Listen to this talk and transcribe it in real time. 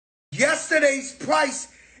Yesterday's price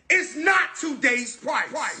is not today's price.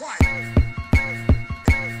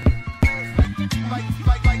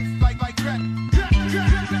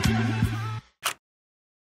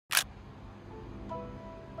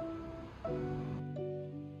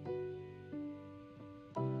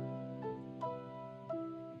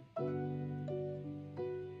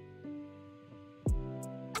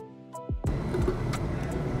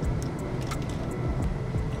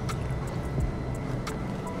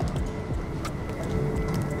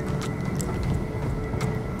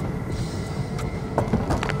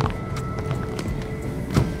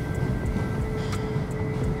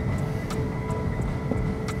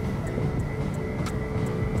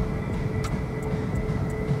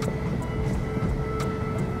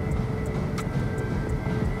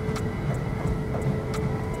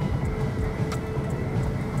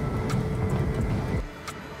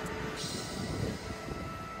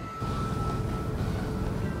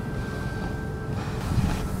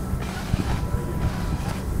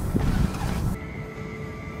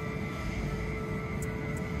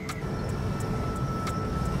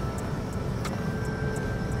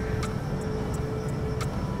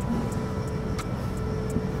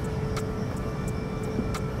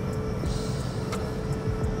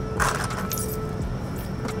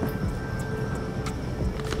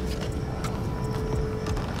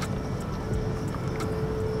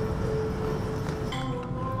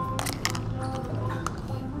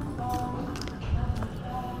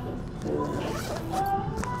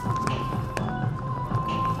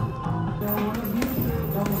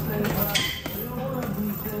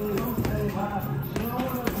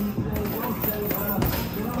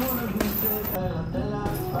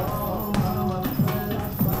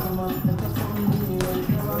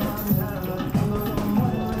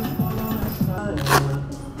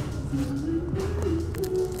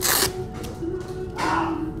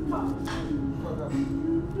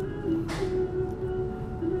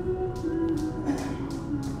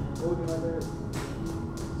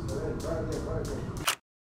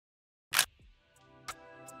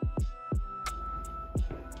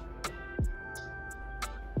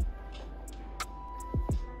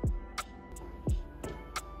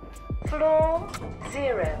 Floor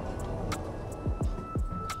 0.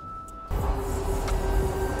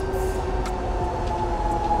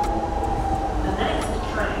 The next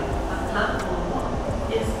train at platform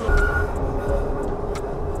 1 is for...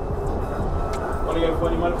 Want to go for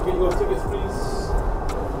any money to get your tickets, please?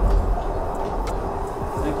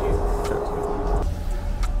 Thank you.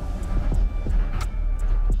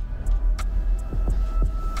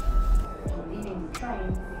 Leaving the train,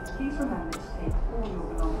 please remember to take all your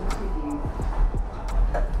belongings with you.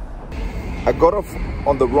 I got off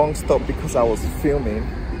on the wrong stop because I was filming,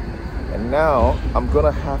 and now I'm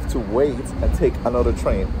gonna have to wait and take another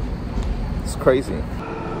train. It's crazy.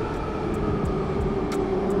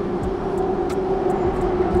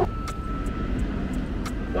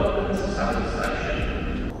 Welcome to Southwark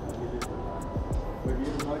Station.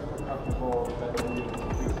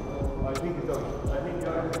 I think it does. I think you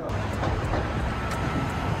are.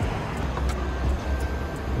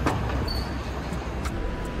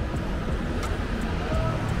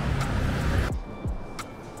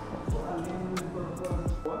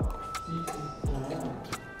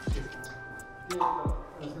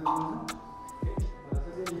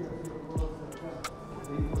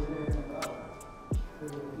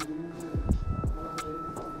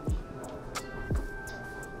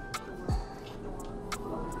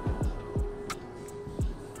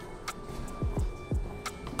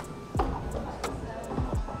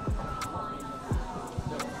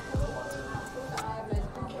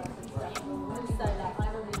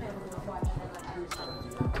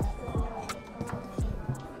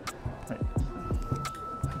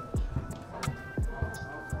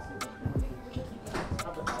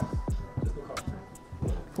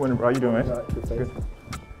 How are you doing, mate? Good.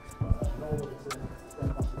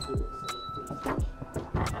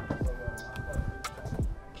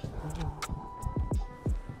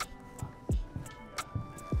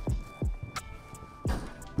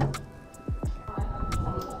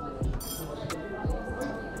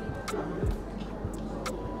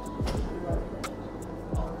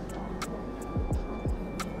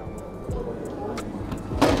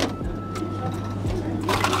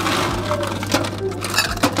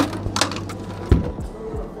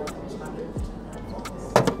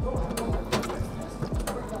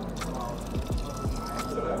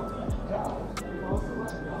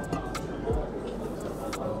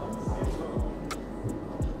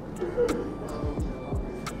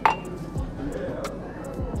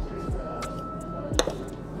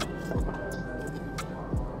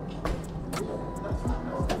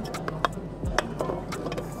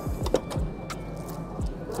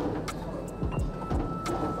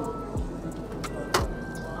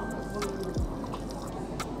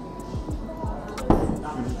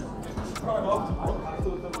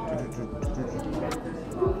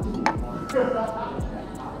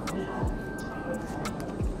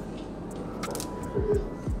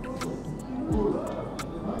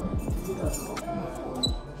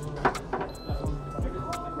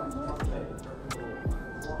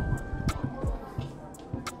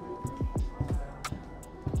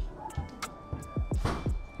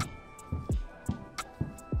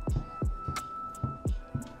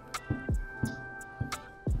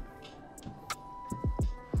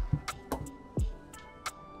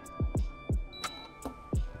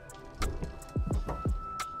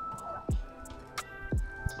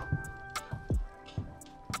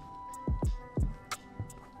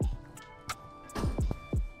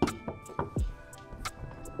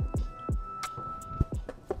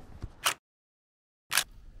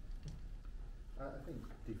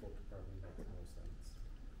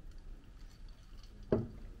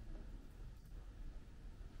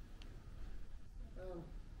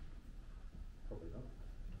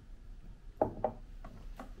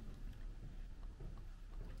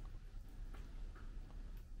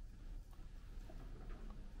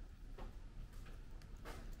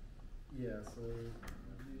 Yeah, so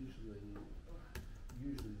usually the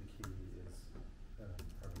key is private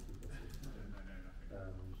key password.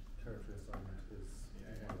 Territory assignment is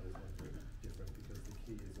one of those ones that are different because the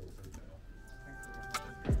key is also there.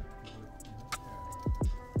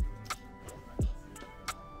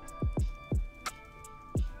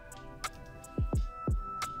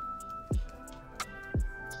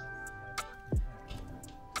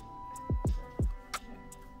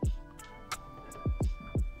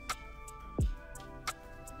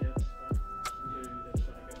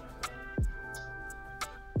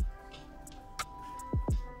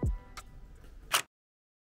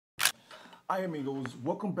 Hi amigos,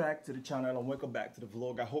 welcome back to the channel and welcome back to the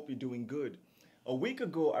vlog. I hope you're doing good. A week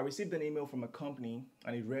ago, I received an email from a company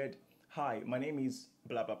and it read, "Hi, my name is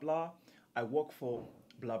blah blah blah. I work for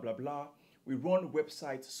blah blah blah. We run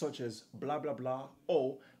websites such as blah blah blah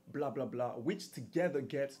or blah blah blah, which together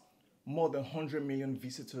get more than 100 million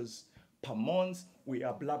visitors per month. We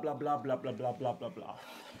are blah blah blah blah blah blah blah blah blah."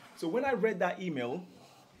 So when I read that email,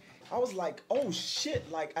 I was like, oh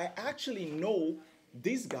shit, like I actually know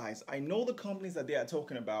these guys. I know the companies that they are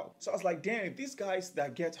talking about. So I was like, damn, if these guys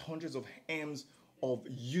that get hundreds of M's of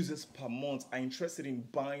users per month are interested in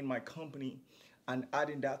buying my company and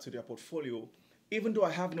adding that to their portfolio, even though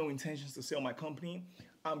I have no intentions to sell my company,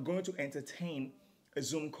 I'm going to entertain a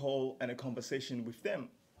Zoom call and a conversation with them.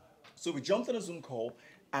 So we jumped on a Zoom call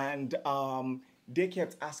and they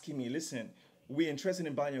kept asking me, listen, we're interested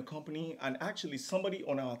in buying your company. And actually somebody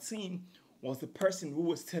on our team was the person who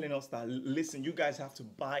was telling us that, listen, you guys have to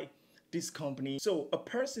buy this company. So a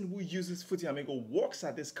person who uses Footy Amigo works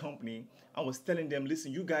at this company and was telling them,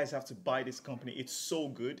 listen, you guys have to buy this company. It's so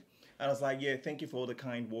good. And I was like, yeah, thank you for all the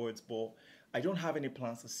kind words, but I don't have any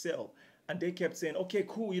plans to sell. And they kept saying, okay,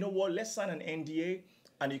 cool. You know what? Let's sign an NDA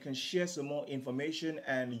and you can share some more information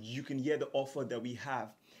and you can hear the offer that we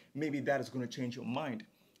have. Maybe that is going to change your mind.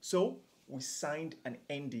 So we signed an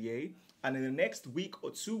NDA. And in the next week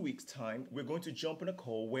or 2 weeks' time, we're going to jump on a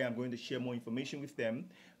call where I'm going to share more information with them.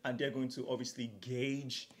 And they're going to obviously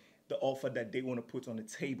gauge the offer that they want to put on the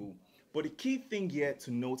table. But the key thing here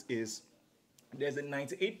to note is there's a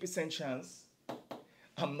 98% chance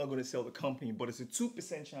I'm not going to sell the company, but it's a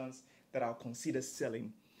 2% chance that I'll consider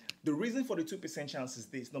selling. The reason for the 2% chance is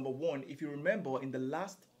this. Number one, if you remember in the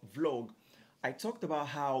last vlog, I talked about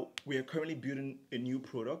how we are currently building a new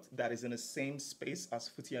product that is in the same space as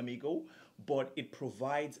Footy Amigo, but it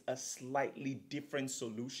provides a slightly different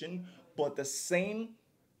solution, but the same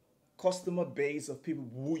customer base of people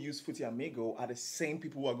who use Footy Amigo are the same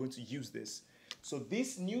people who are going to use this. So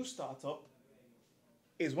this new startup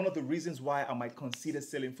is one of the reasons why I might consider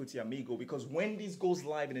selling Footy Amigo, because when this goes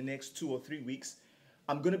live in the next 2 or 3 weeks,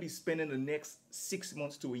 I'm going to be spending the next 6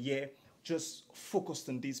 months to a year just focused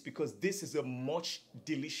on this, because this is a much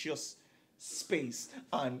delicious space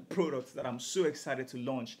and product that I'm so excited to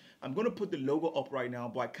launch. I'm going to put the logo up right now,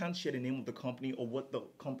 but I can't share the name of the company or what the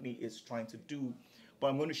company is trying to do.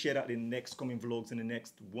 But I'm going to share that in the next coming vlogs in the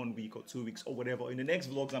next 1 week or 2 weeks or whatever. In the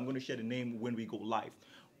next vlogs, I'm going to share the name when we go live.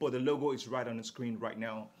 But the logo is right on the screen right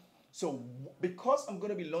now. So because I'm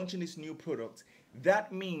going to be launching this new product,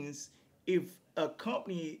 that means if a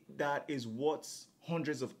company that is worth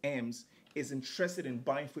hundreds of M's is interested in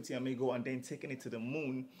buying Footy Amigo and then taking it to the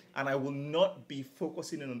moon, and I will not be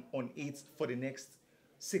focusing on it for the next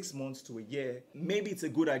 6 months to a year, maybe it's a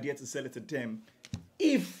good idea to sell it to them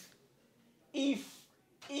if the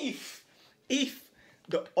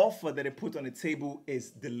offer that they put on the table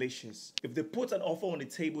is delicious. If they put an offer on the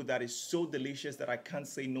table that is so delicious that I can't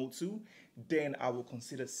say no to, then I will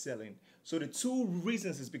consider selling. So the two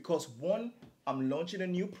reasons is because one, I'm launching a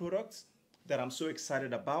new product that I'm so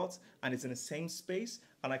excited about and it's in the same space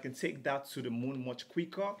and I can take that to the moon much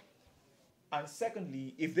quicker. And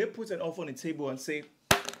secondly, if they put an offer on the table and say,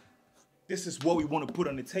 this is what we want to put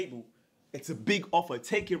on the table, it's a big offer,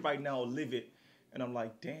 take it right now or leave it. And I'm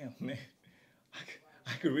like, damn, man,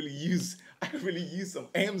 I could really use some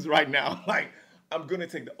M's right now. Like, I'm gonna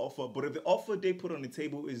take the offer. But if the offer they put on the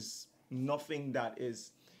table is nothing that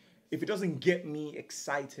is, if it doesn't get me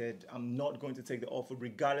excited, I'm not going to take the offer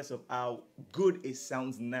regardless of how good it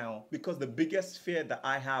sounds now. Because the biggest fear that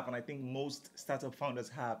I have, and I think most startup founders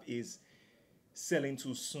have, is selling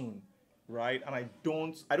too soon, right? And I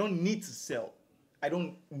don't need to sell. I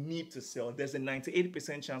don't need to sell. There's a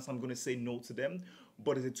 98% chance I'm going to say no to them,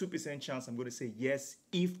 but there's a 2% chance I'm going to say yes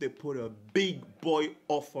if they put a big boy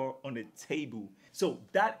offer on the table. So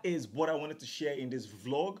that is what I wanted to share in this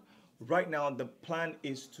vlog. Right now, the plan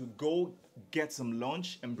is to go get some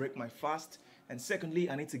lunch and break my fast. And secondly,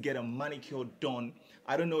 I need to get a manicure done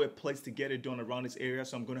I don't know a place to get it done around this area,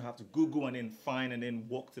 so I'm gonna have to Google and then find and then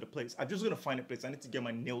walk to the place. I'm just gonna find a place. I need to get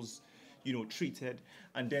my nails, you know, treated,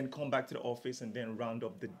 and then come back to the office and then round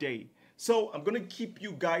up the day. So I'm gonna keep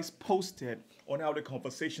you guys posted on how the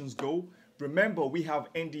conversations go. Remember, we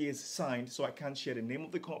have NDAs signed, so I can't share the name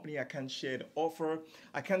of the company, I can't share the offer,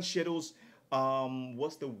 I can't share those,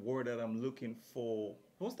 what's the word that I'm looking for?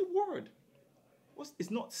 What's the word?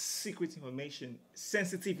 It's not secret information,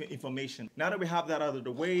 sensitive information. Now that we have that out of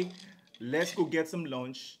the way, let's go get some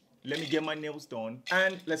lunch. Let me get my nails done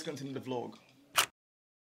and let's continue the vlog.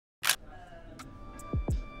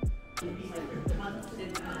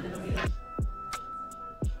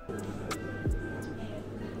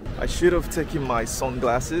 I should have taken my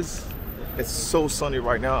sunglasses. It's so sunny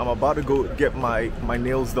right now. I'm about to go get my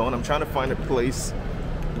nails done. I'm trying to find a place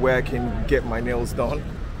where I can get my nails done.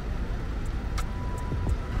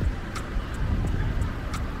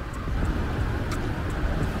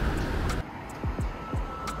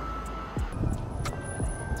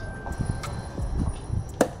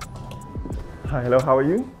 Hi, hello, how are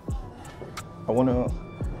you? I want to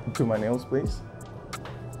do my nails, please.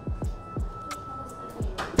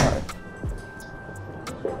 Hi.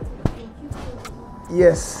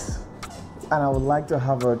 Yes, and I would like to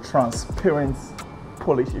have a transparent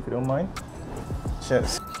polish if you don't mind.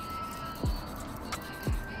 Cheers.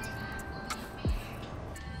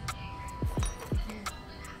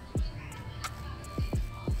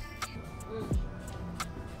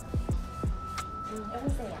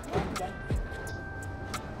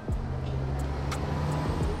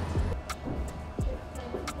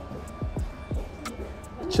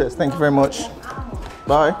 Cheers, thank you very much.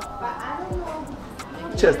 Bye.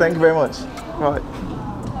 Cheers, thank you very much. Right.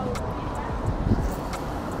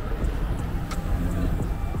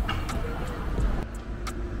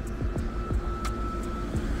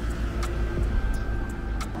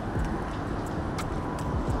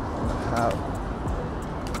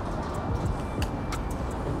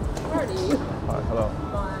 Hi, hello.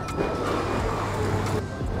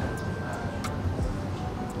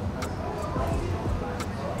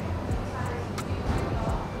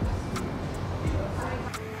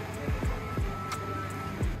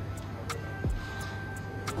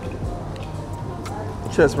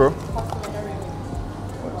 Cheers, bro.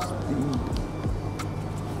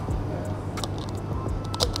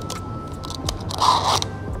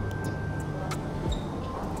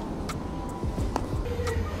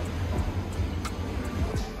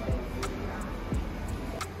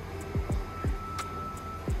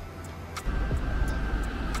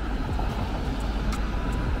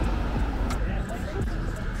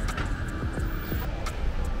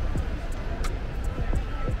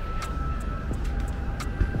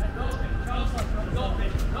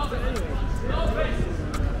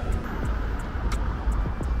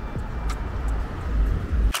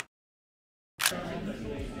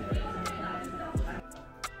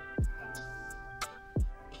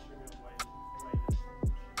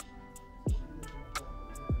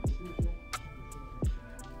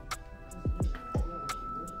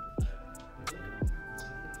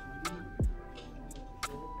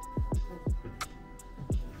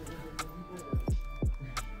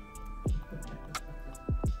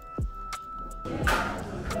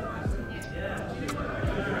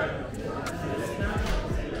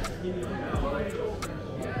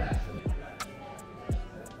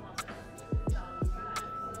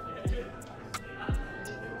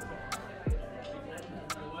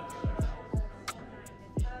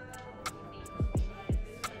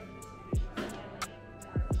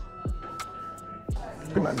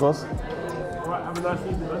 Good night, boss. Alright, have a nice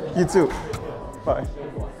evening, man. You too. Bye.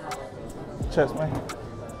 Cheers, man.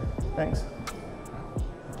 Thanks.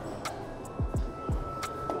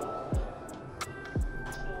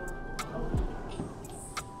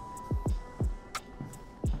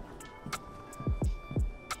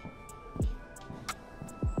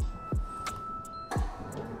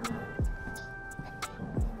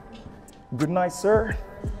 Good night, sir.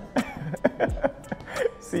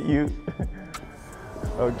 See you.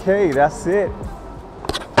 Okay, that's it.